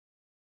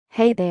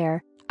Hey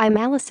there, I'm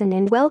Allison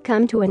and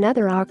welcome to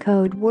another Our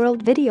Code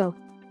World video.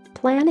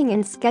 Planning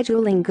and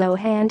scheduling go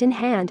hand in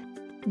hand.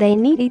 They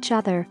need each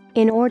other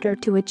in order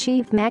to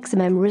achieve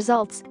maximum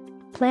results.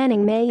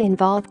 Planning may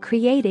involve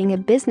creating a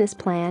business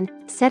plan,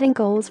 setting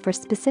goals for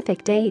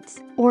specific dates,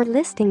 or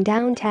listing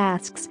down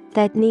tasks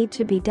that need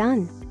to be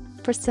done.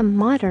 For some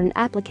modern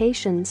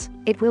applications,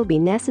 it will be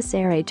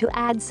necessary to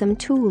add some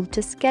tool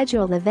to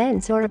schedule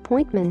events or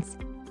appointments.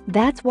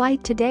 That's why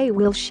today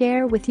we'll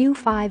share with you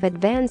 5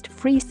 advanced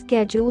free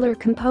scheduler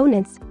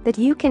components that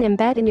you can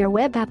embed in your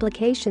web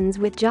applications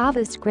with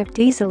JavaScript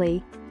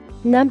easily.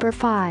 Number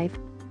 5.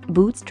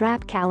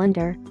 Bootstrap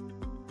Calendar.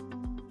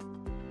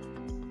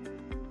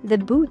 The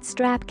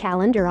Bootstrap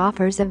Calendar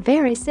offers a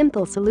very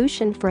simple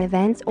solution for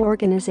events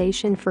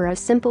organization for a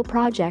simple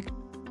project.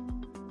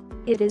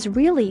 It is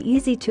really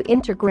easy to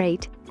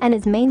integrate and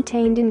is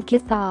maintained in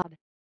GitHub.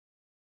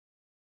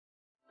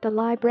 The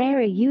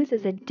library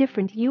uses a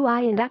different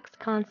UI and UX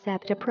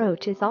concept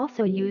approach is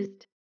also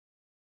used.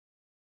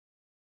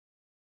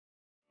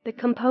 The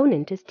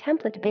component is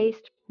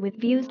template-based, with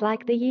views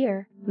like the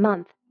year,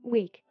 month,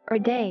 week, or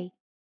day.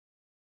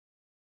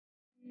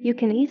 You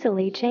can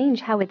easily change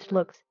how it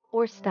looks,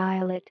 or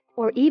style it,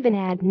 or even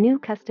add new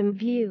custom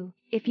view,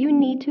 if you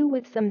need to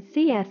with some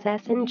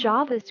CSS and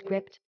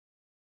JavaScript.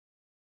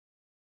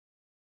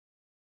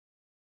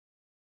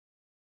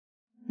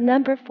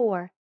 Number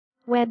 4.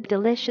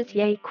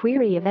 WebToCal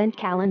jQuery Event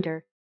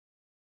Calendar.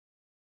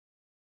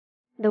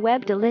 The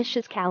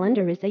WebToCal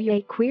Calendar is a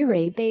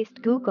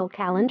jQuery-based Google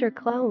Calendar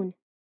clone.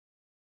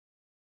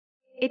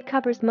 It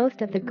covers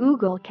most of the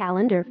Google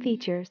Calendar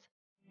features.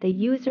 The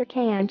user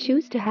can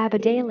choose to have a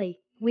daily,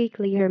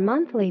 weekly, or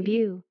monthly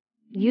view.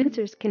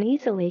 Users can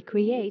easily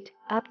create,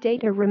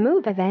 update, or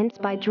remove events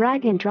by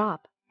drag and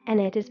drop, and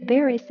it is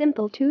very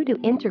simple to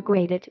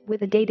integrate it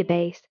with a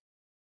database.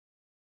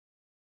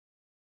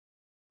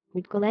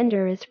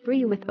 FullCalendar is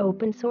free with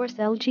open source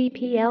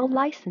LGPL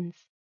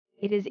license.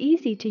 It is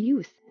easy to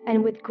use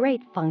and with great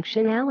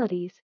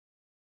functionalities.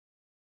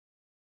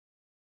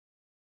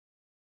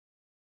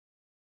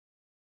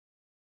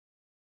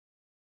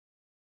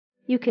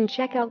 You can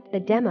check out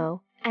the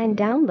demo and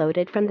download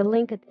it from the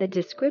link at the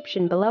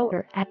description below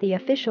or at the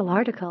official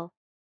article.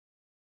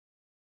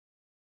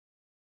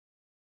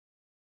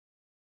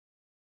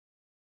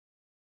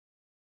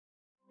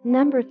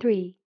 Number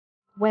 3.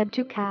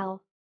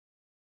 WebToCal.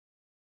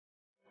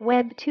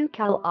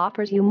 WebToCal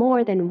offers you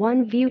more than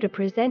one view to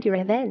present your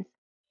events.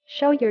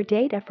 Show your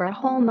data for a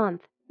whole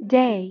month,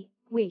 day,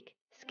 week,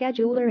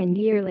 scheduler, and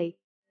yearly.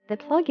 The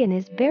plugin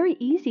is very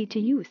easy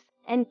to use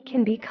and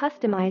can be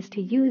customized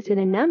to use in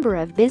a number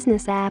of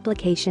business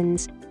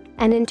applications.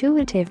 An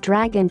intuitive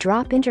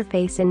drag-and-drop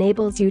interface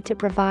enables you to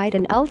provide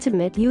an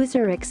ultimate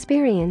user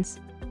experience.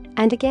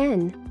 And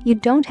again, you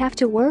don't have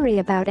to worry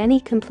about any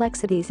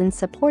complexities in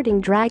supporting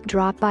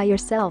drag-drop by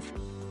yourself.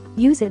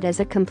 Use it as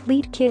a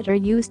complete kit or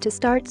use to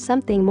start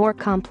something more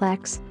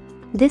complex.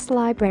 This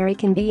library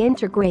can be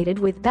integrated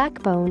with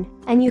Backbone,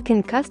 and you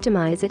can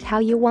customize it how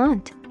you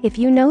want. If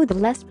you know the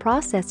LESS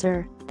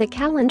processor, the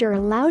calendar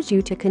allows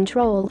you to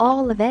control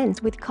all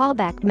events with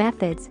callback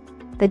methods.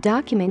 The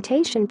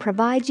documentation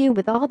provides you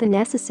with all the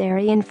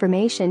necessary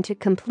information to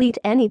complete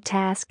any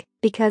task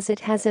because it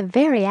has a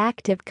very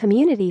active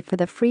community for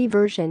the free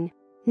version.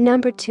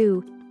 Number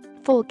 2.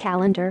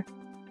 FullCalendar.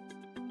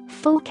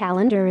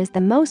 FullCalendar is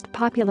the most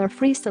popular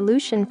free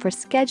solution for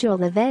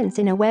schedule events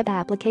in a web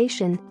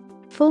application.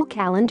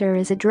 FullCalendar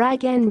is a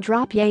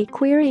drag-and-drop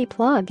jQuery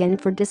plugin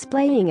for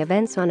displaying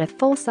events on a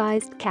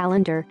full-sized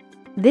calendar.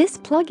 This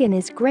plugin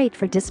is great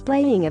for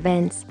displaying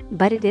events,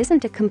 but it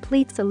isn't a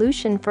complete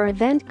solution for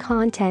event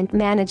content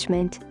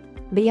management.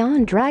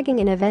 Beyond dragging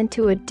an event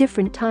to a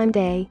different time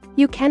day,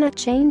 you cannot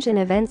change an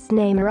event's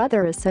name or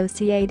other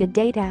associated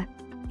data.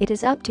 It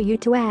is up to you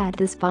to add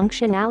this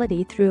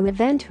functionality through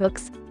event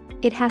hooks.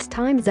 It has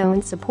time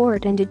zone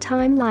support and a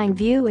timeline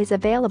view is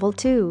available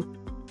too.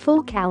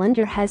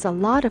 FullCalendar has a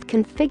lot of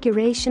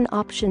configuration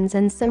options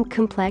and some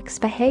complex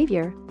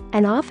behavior,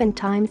 and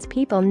oftentimes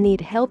people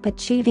need help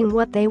achieving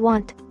what they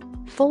want.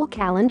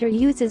 FullCalendar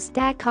uses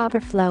Stack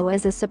Overflow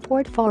as a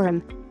support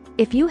forum.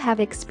 If you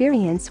have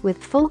experience with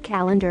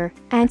FullCalendar,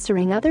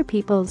 answering other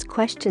people's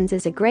questions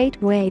is a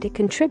great way to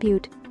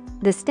contribute.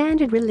 The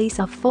standard release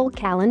of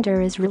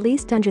FullCalendar is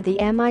released under the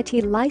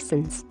MIT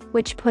license,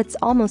 which puts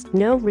almost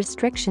no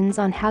restrictions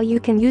on how you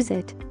can use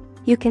it.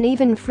 You can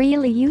even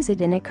freely use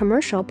it in a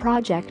commercial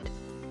project.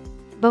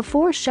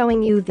 Before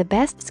showing you the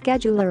best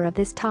scheduler of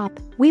this top,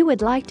 we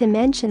would like to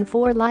mention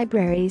 4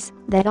 libraries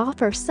that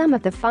offer some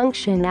of the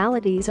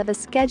functionalities of a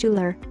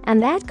scheduler,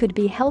 and that could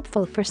be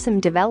helpful for some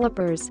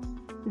developers.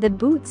 The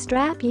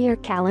Bootstrap Year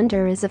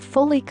Calendar is a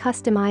fully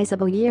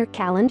customizable year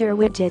calendar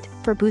widget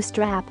for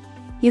Bootstrap.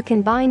 You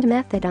can bind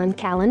method on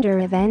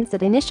calendar events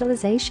at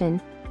initialization.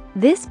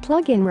 This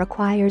plugin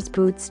requires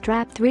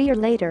Bootstrap 3 or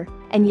later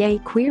and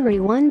jQuery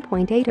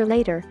 1.8 or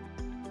later.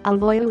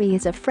 AShamaluevMusic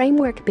is a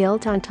framework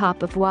built on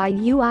top of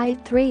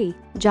UI3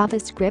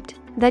 JavaScript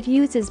that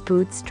uses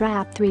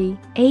Bootstrap 3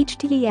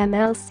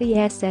 HTML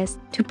CSS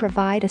to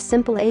provide a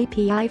simple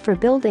API for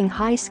building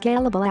high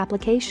scalable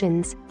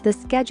applications. The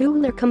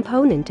scheduler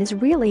component is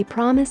really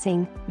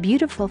promising,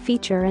 beautiful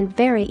feature and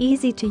very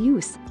easy to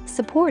use.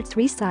 Supports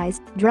resize,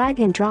 drag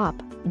and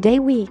drop, day,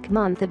 week,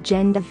 month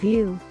agenda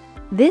view.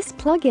 This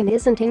plugin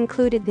isn't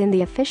included in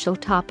the official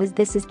top as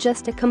this is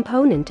just a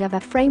component of a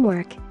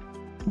framework.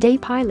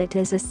 DayPilot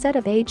is a set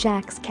of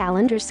Ajax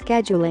calendar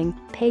scheduling,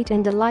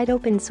 patent and light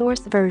open source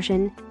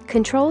version,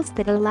 controls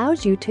that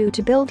allows you to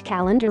build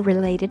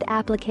calendar-related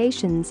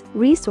applications,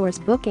 resource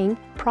booking,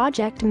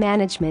 project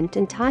management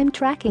and time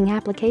tracking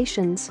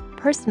applications,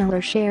 personal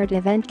or shared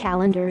event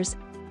calendars.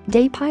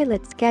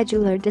 DayPilot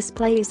Scheduler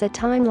displays a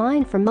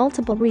timeline for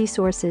multiple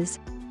resources.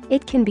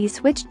 It can be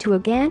switched to a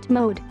Gantt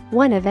mode,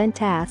 one event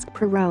task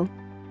per row.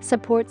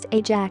 Supports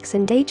Ajax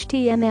and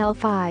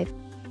HTML5.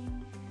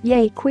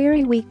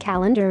 jQuery Week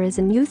Calendar is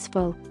a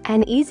useful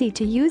and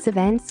easy-to-use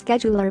event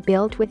scheduler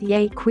built with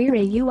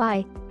jQuery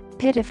UI.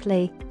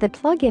 Pitifully, the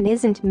plugin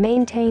isn't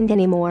maintained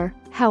anymore,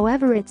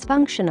 however it's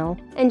functional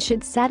and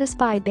should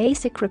satisfy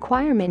basic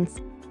requirements.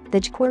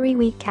 The jQuery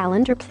Week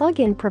Calendar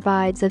plugin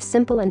provides a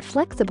simple and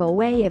flexible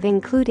way of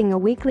including a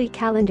weekly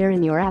calendar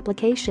in your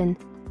application.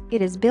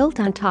 It is built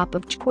on top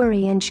of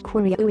jQuery and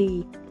jQuery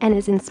UI and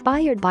is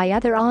inspired by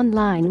other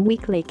online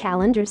weekly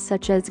calendars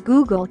such as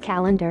Google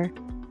Calendar.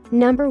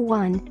 Number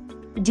 1.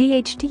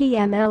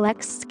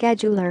 DHTMLX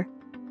Scheduler.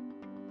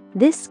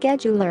 This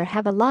scheduler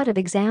have a lot of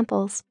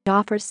examples,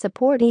 offers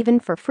support even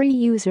for free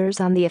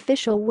users on the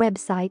official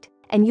website,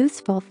 and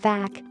useful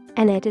fact,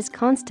 and it is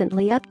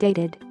constantly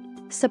updated.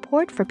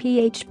 Support for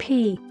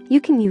PHP, you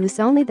can use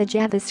only the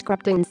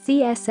JavaScript and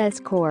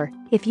CSS core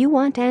if you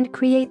want and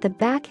create the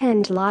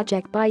back-end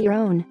logic by your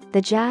own.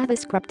 The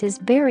JavaScript is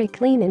very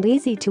clean and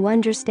easy to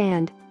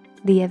understand.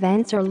 The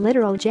events are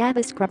literal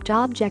JavaScript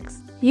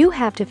objects. You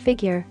have to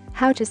figure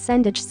how to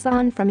send a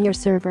JSON from your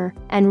server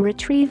and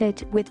retrieve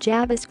it with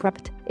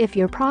JavaScript if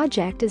your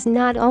project is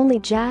not only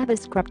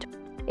JavaScript.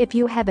 If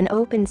you have an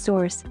open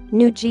source,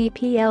 new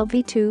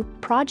GPL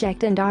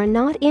project and are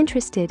not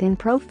interested in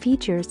pro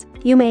features,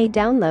 you may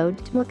download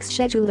DBX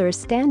Scheduler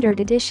Standard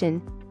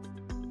Edition.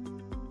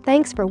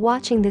 Thanks for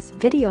watching this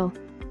video.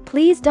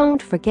 Please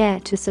don't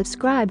forget to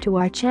subscribe to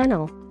our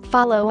channel,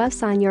 follow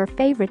us on your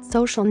favorite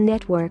social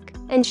network,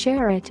 and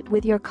share it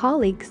with your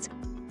colleagues.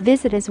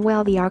 Visit as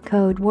well the Our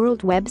Code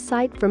World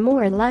website for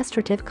more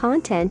illustrative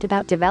content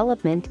about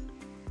development.